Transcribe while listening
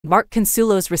Mark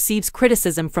Consuelos receives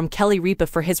criticism from Kelly Ripa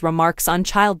for his remarks on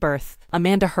childbirth.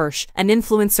 Amanda Hirsch, an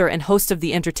influencer and host of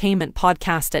the entertainment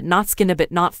podcast at Not Skin a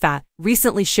Bit Not Fat,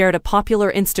 recently shared a popular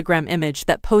Instagram image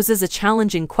that poses a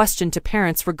challenging question to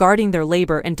parents regarding their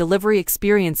labor and delivery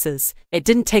experiences. It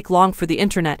didn't take long for the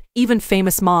internet, even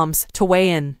famous moms, to weigh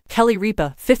in. Kelly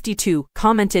Ripa, 52,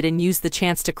 commented and used the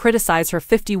chance to criticize her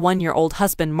 51-year-old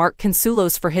husband Mark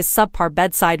Consuelos for his subpar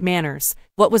bedside manners.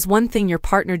 What was one thing your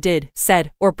partner did,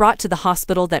 said, or brought to the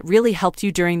hospital that really helped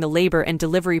you during the labor and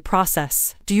delivery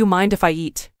process? Do you mind if I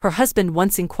eat? Her husband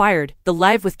once inquired, the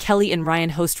Live with Kelly and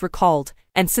Ryan host recalled.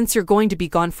 And since you're going to be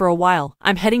gone for a while,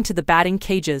 I'm heading to the batting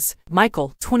cages.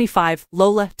 Michael, 25,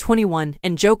 Lola, 21,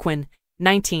 and Joaquin,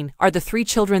 19, are the three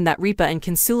children that Ripa and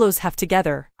Consuelos have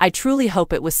together. I truly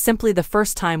hope it was simply the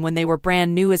first time when they were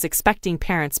brand new as expecting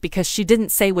parents, because she didn't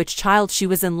say which child she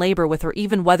was in labor with or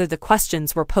even whether the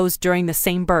questions were posed during the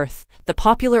same birth. The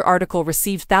popular article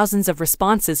received thousands of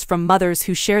responses from mothers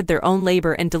who shared their own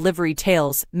labor and delivery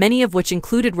tales, many of which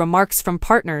included remarks from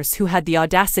partners who had the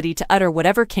audacity to utter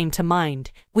whatever came to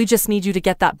mind. "We just need you to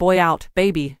get that boy out,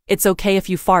 baby. It's okay if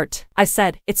you fart." I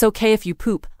said, "It's okay if you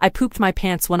poop. I pooped my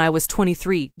pants when I was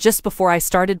 23, just before I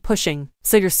started pushing."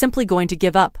 "So you're simply going to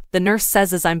give up," the nurse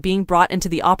says as I'm being brought into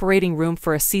the operating room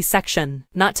for a C-section.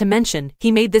 Not to mention,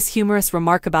 he made this humorous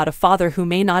remark about a father who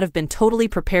may not have been totally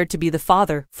prepared to be the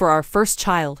father for our first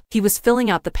child. He was filling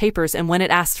out the papers, and when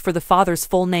it asked for the father's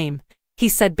full name, he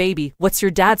said, "Baby, what's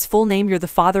your dad's full name? You're the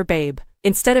father, babe."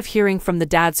 Instead of hearing from the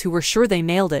dads who were sure they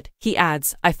nailed it, he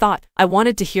adds, I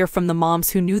wanted to hear from the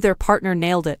moms who knew their partner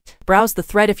nailed it." Browse the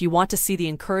thread if you want to see the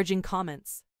encouraging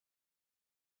comments.